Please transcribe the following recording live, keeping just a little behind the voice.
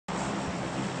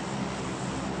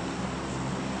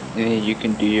Yeah, you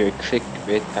can do your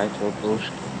clickbait title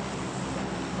bullshit.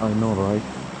 I know, right?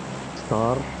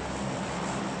 Star,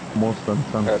 most Uh,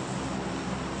 intense.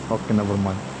 Okay, never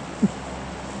mind.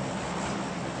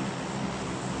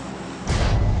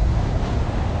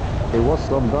 Hey, what's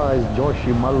up, guys?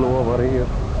 Joshi Mallu over here.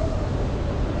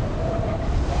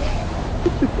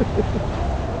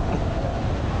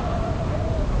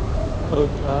 Oh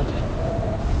God.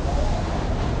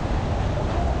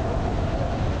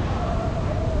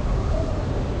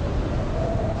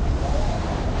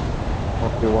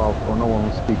 Okay, wow. So no one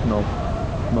will speak now.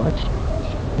 Nice.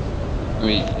 I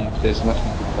mean, there's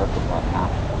nothing to talk about now.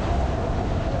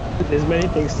 There's many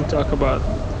things to talk about,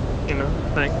 you know,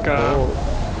 Oh,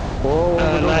 oh,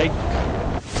 what we gonna? like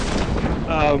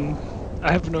um,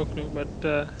 I have no clue, but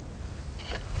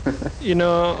you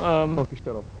know, Okay,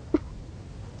 shut up.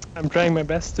 I'm trying my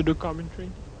best to do commentary.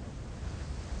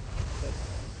 But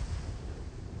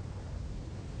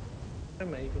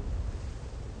am I even?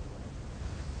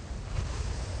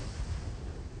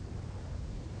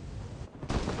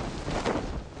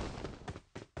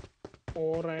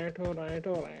 All right, all right,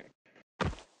 all right.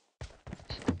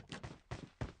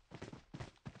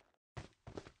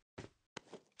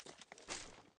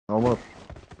 Omar,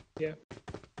 Yeah,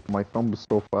 my thumb is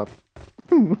so fat.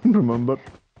 Remember?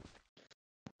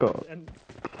 God. and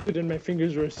then my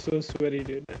fingers were so sweaty,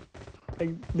 dude. Like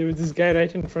there was this guy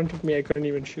right in front of me. I couldn't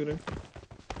even shoot him.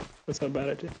 That's how bad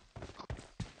it is.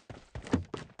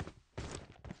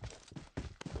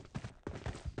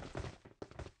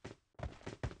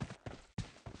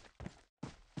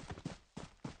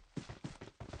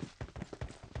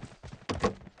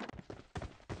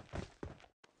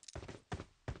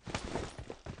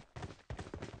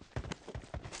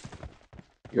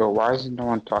 Yo, why isn't no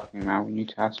one talking, man? We need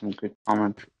to have some good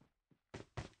commentary.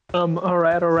 All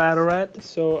right, all right, all right.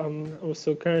 So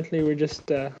so currently we're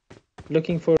just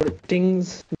looking for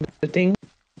things, the thing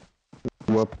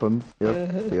Weapon.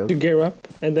 Yes, yes. to gear up,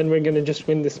 and then we're gonna just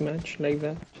win this match like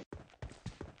that.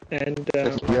 And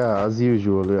Just like Yeah, that. as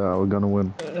usual. Yeah, we're gonna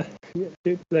win. yeah,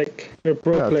 dude, like we're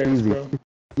pro Yeah, it's players, easy. bro.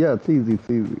 Yeah, it's easy. It's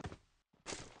easy.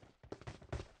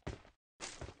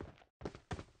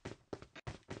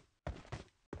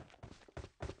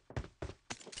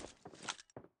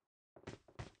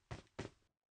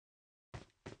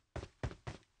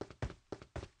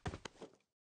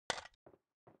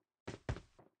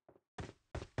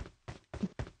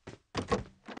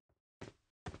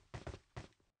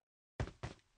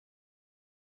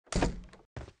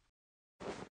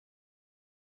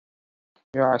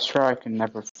 Yeah, I swear I can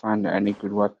never find any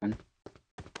good weapon.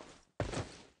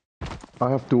 I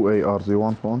have two ARs. You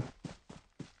want one?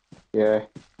 Yeah.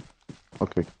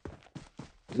 Okay,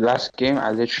 Last game,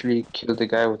 I literally killed a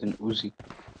guy with an Uzi.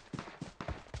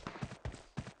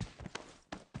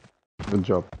 good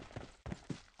job.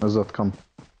 As that come?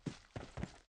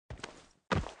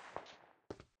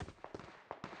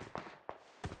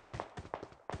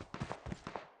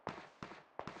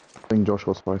 I think Josh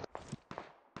was right.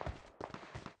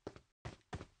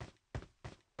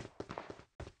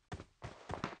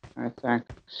 I think.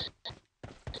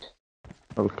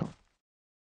 Welcome.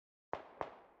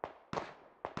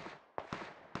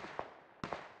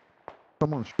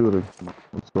 Come on, shoot it.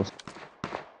 Let's go.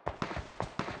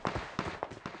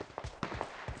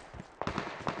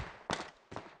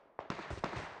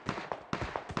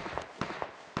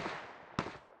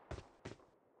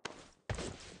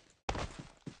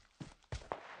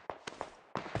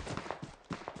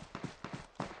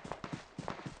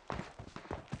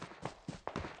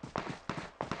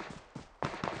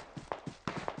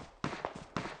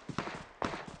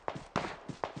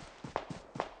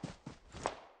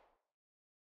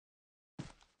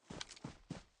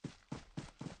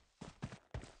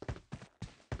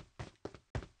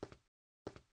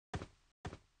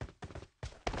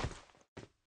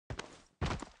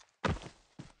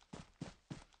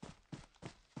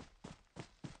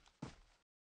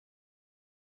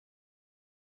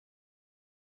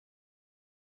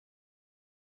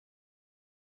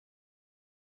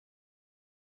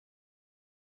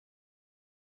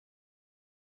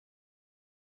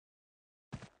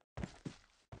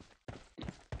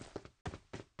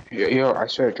 Yo, I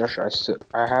swear, Josh,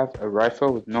 I have a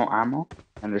rifle with no ammo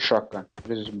and a shotgun.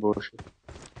 This is bullshit.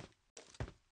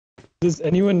 Does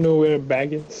anyone know where a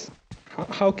bag is?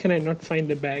 How can I not find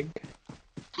a bag?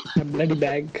 A bloody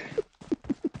bag.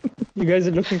 You guys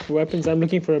are looking for weapons. I'm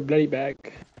looking for a bloody bag.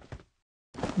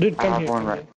 Dude, I come have here, one come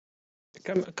right.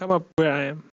 here. Come up where I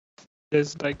am.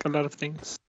 There's like a lot of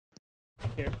things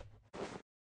here.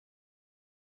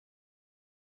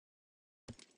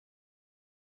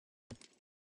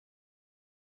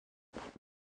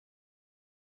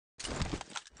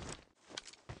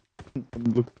 I'm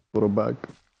looking for a bag.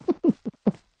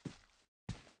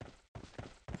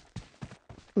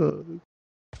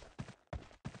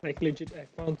 Like legit, I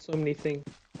found so many things.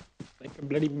 Like a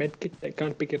bloody medkit, I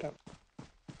can't pick it up.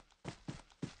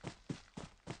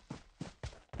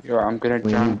 Yo, I'm gonna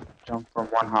We need jump from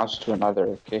one house to another,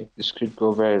 okay? This could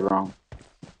go very wrong.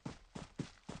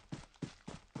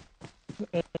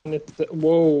 And it's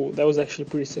whoa, that was actually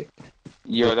pretty sick.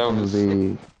 Yo, that one of was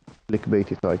sick. the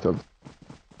clickbaity titles.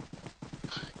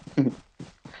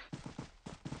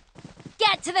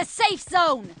 Get to the safe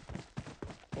zone!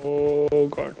 Oh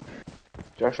god.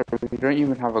 Joshua, you don't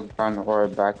even have a gun or a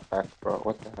backpack, bro.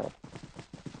 What the hell?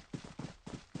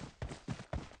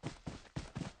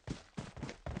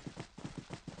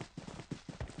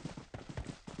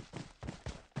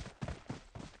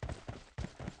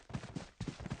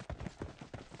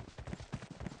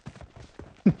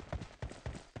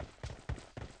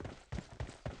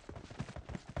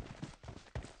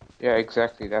 Yeah,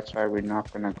 exactly. That's why we're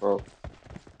not gonna go.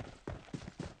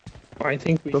 I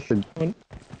think we Josh, should.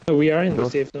 No, we are in the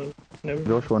Josh, safe zone. Never.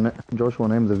 Joshua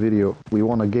named the video. We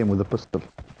won a game with a pistol.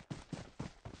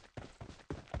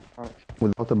 Oh,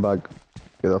 Without a bag.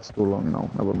 Okay, that's too long now.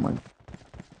 Never mind.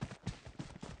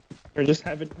 Or just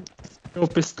have it no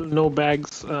pistol, no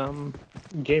bags,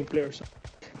 gameplay or something.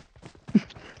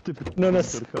 No,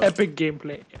 epic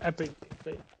gameplay. Epic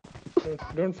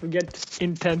gameplay. Don't forget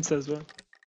intense as well.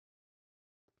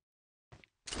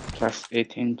 plus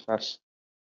 18 plus.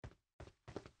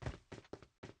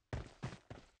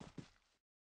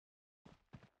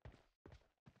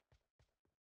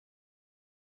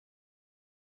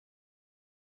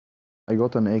 I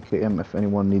got an AKM if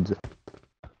anyone needs it.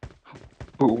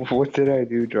 What did I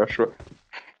do, Joshua?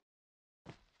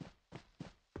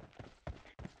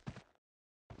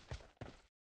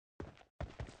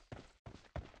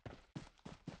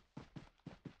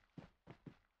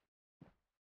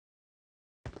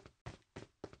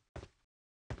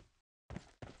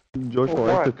 Joshua,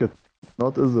 I What? took it.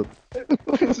 Not is it?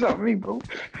 It's not me, bro.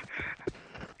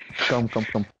 Come.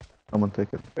 Come and take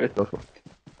it. Joshua.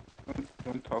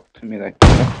 Don't talk to me like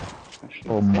that.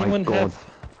 Oh my Anyone god. have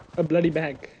a bloody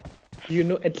bag? You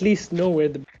know, at least know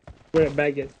where a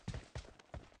bag is.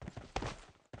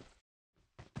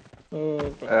 Oh,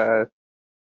 god.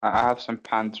 I have some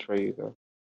pants for you though.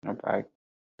 No bag.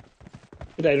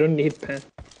 But I don't need pants.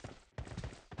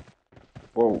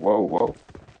 Whoa, whoa, whoa.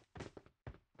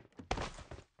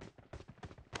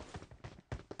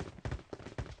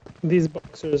 These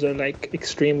boxers are like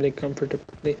extremely comfortable.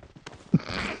 We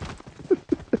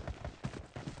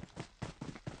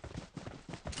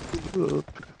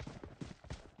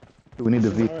need a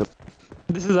vehicle.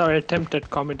 This is our attempt at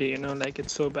comedy, you know, like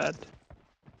it's so bad.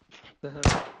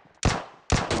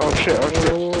 Oh shit, oh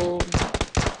shit. Oh,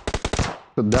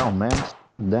 Sit down, man.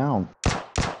 Sit down.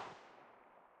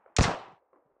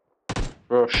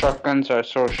 Bro, shotguns are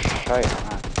so shite,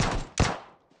 man.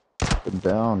 Sit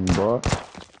down, bro.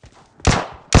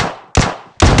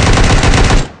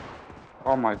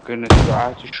 Oh my goodness, bro. I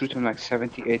had to shoot him like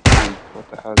 78 times. What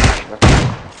the hell is this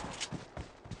shotgun?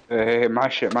 Hey, my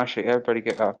shit, my shit. Everybody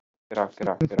get up. Get out, get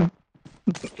out, get out.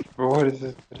 Bro, what is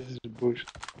this? What is this bullshit?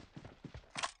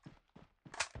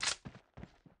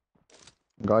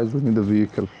 Guys, we need a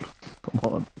vehicle. Come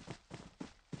on.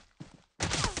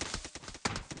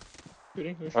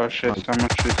 shooting, who's Oh shit,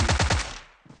 someone's shooting. I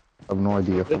have no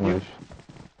idea. That you?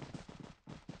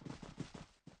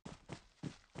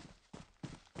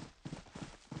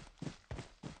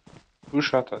 Who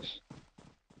shot us?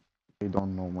 I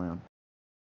don't know, man.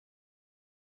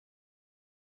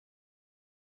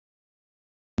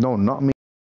 No, not me.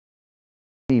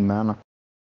 Me, man.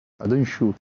 I didn't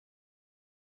shoot.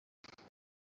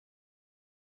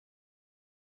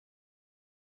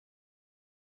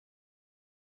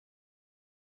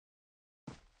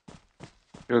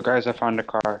 Yo guys, I found a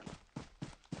car.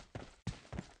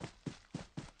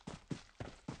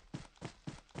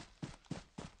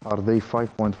 Are they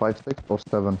 5.56 or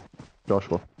 7?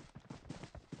 Joshua.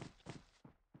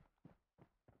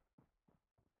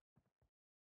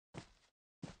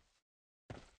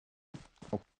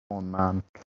 Oh, come on, man.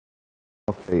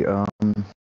 Okay, I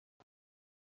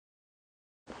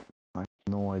have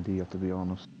no idea, to be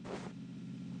honest.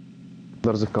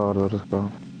 There's a car. Okay,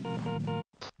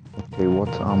 what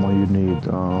ammo you need?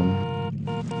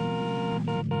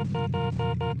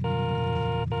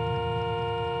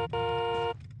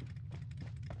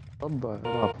 What the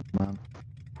hell up, man?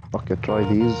 Okay, try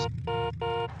these.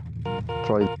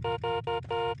 Try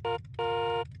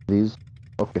these.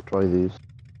 Okay, try these.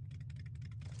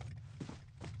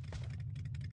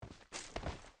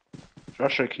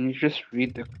 Joshua, can you just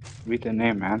read the Read the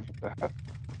name, man. What the hell?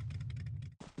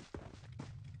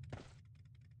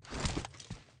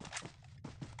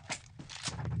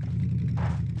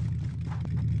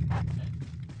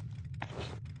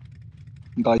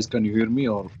 Guys, can you hear me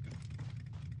or?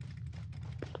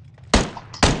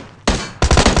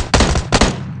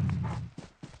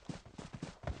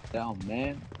 Damn,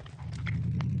 man.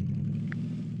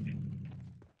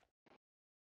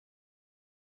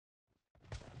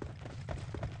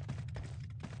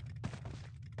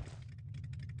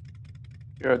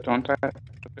 Yo, don't I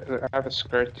have a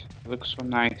skirt? It looks so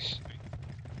nice.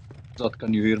 Zat,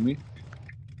 can you hear me?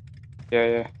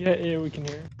 Yeah, yeah. Yeah, we can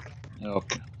hear. Yeah,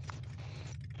 okay.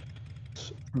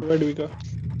 Where do we go?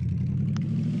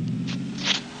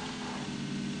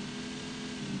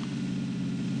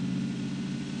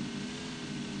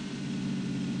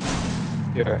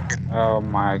 Yeah. Oh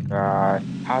my god.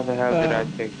 How the hell did I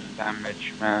Um, take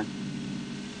damage, man?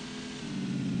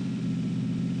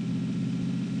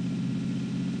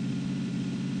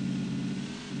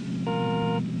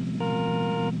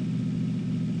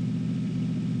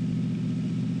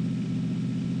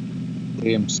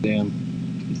 Same.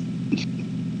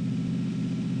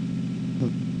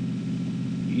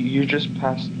 You just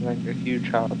passed like a huge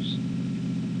house.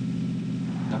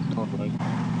 That's alright.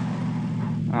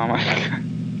 Oh my god.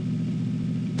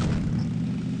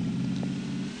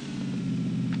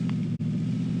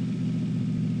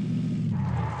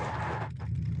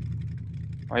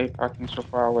 Why are you parking so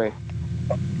far away?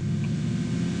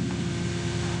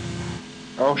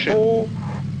 Oh shit. oh,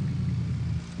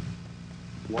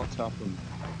 What's happened?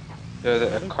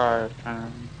 There's a car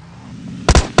trying to...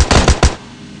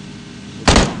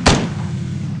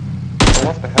 Oh,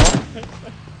 what the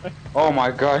hell? Oh my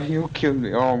god, you killed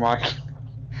me. Oh my.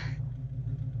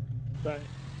 right.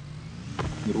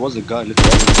 There was a guy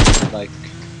literally like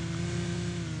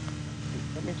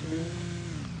Coming to you.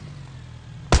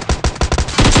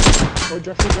 Oh,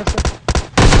 Joshua.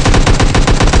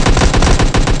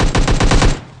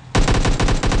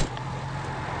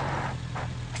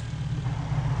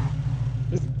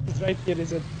 He's right here,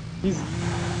 is it?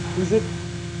 Is it?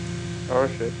 Oh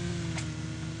shit.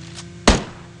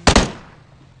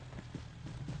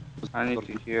 I need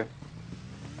to hear.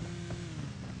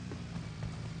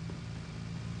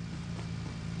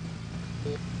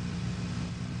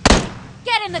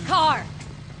 Get in the car!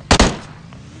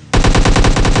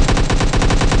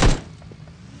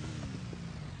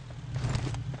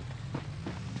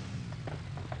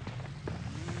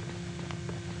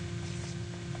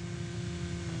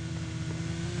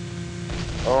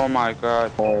 Oh my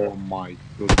god. oh my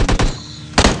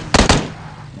goodness.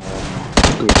 Oh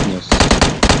my goodness.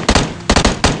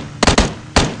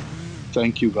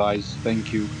 Thank you guys.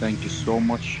 Thank you so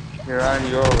much. He ran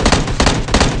you over.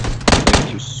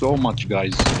 Thank you so much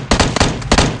guys.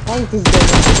 How is this guy?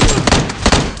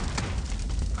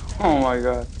 Oh my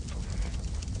god.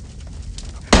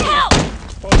 Help!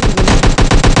 Oh, this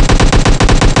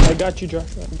is I got you,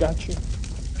 Joshua. I got you.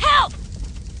 Help!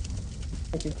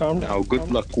 Okay, calm down. Now good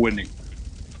luck winning.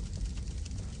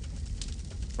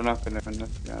 We're not gonna win this,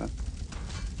 to be honest.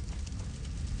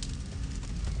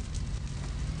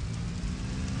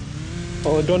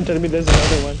 Oh, don't tell me there's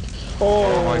another one.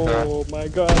 Oh my god. Oh my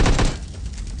god.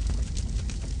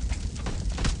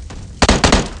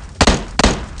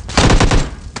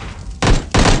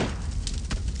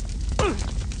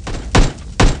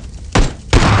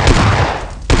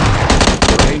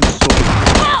 Your aim's so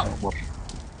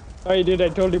I did. I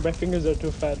told you my fingers are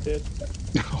too fat, dude.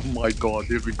 oh my god,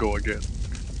 here we go again.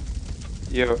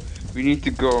 Yo, we need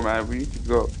to go, man. We need to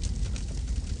go.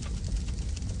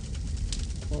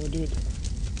 Oh, dude.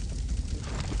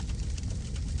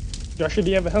 Joshua, do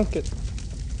you have a health kit?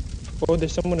 Oh,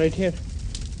 there's someone right here.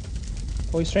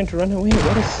 Oh, he's trying to run away.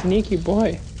 What a sneaky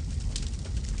boy.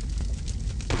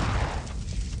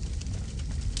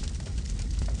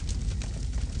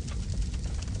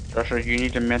 Joshua, you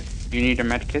need a med. You need a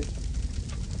med kit.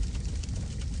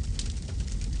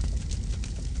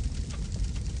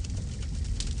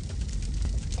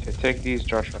 Take these,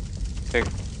 Joshua. Take.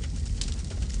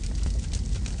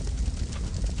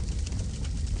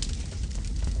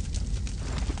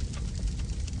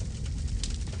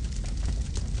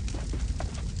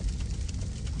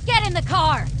 Get in the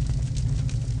car!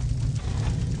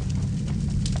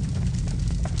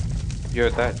 Yo,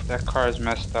 that car is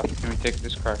messed up. Can we take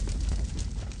this car?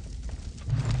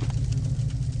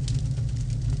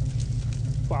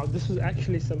 Wow, this was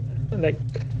actually some, like,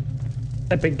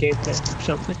 epic gameplay or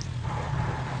something.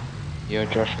 Yo,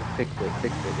 Joshua, take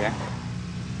it, yeah?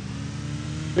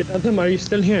 Wait, Adham, are you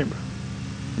still here, bro?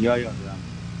 Yeah.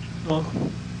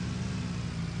 Oh.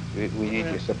 We need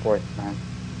your support, man.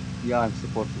 Yeah, I'm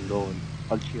supporting. Don't worry.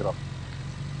 I'll cheer up.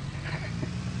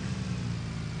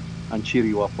 And cheer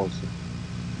you up also.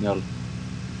 Yalla.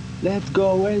 Let's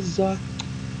go, Wizza.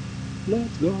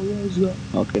 Let's go, Wizza.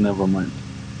 Okay, never mind.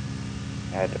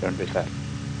 Yeah, don't do that.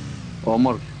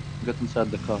 Omar, get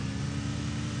inside the car.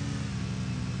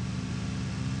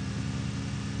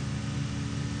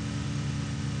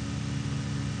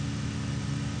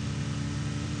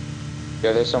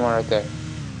 Yeah, there's someone right there.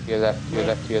 To your left, to your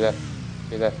left, to your left,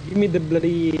 to your left. Give me the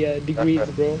bloody degrees,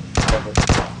 Joshua, bro. Joshua.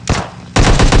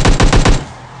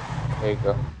 There you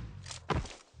go.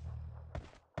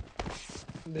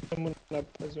 There's someone up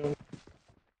as well.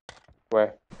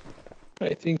 Where?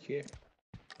 I think here.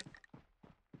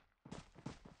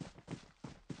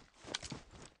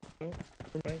 No,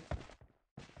 never mind.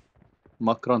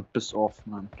 Macron, piss off,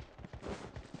 man.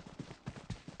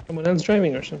 Someone else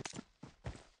driving or something.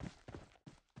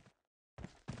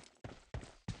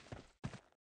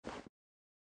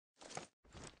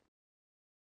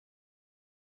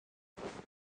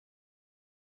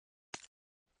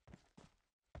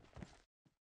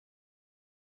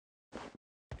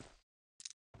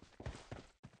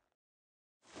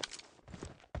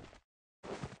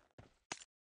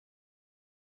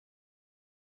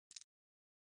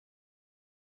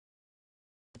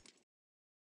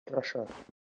 Joshua.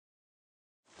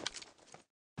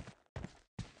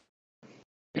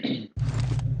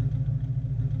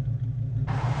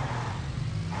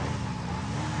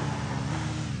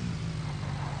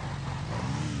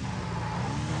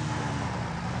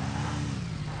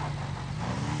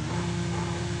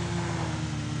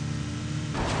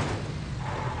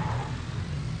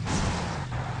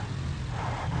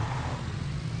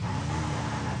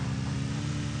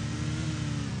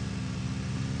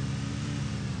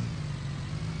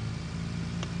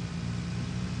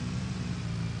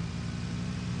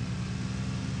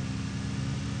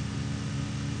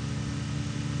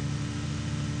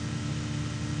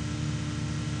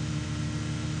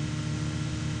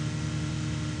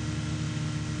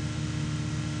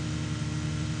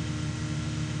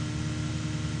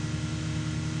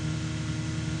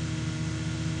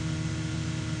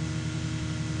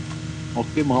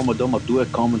 Okay, Muhammad Omar, do a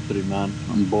commentary, man.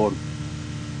 I'm bored.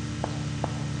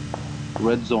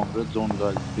 Red zone,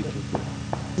 guys. Be careful.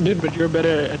 Dude, but you're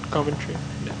better at commentary.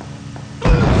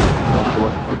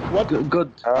 What?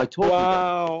 Good. I told you,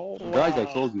 Wow. guys. I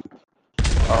Wow. told you.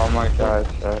 Oh my God,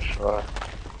 Joshua.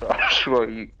 Joshua,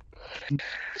 you.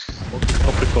 Okay,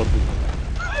 stop recording.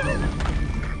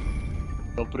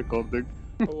 Stop recording.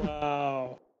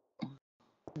 Wow.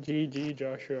 GG,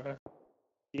 Joshua.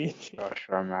 GG.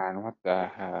 Joshua, man, what the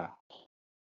hell?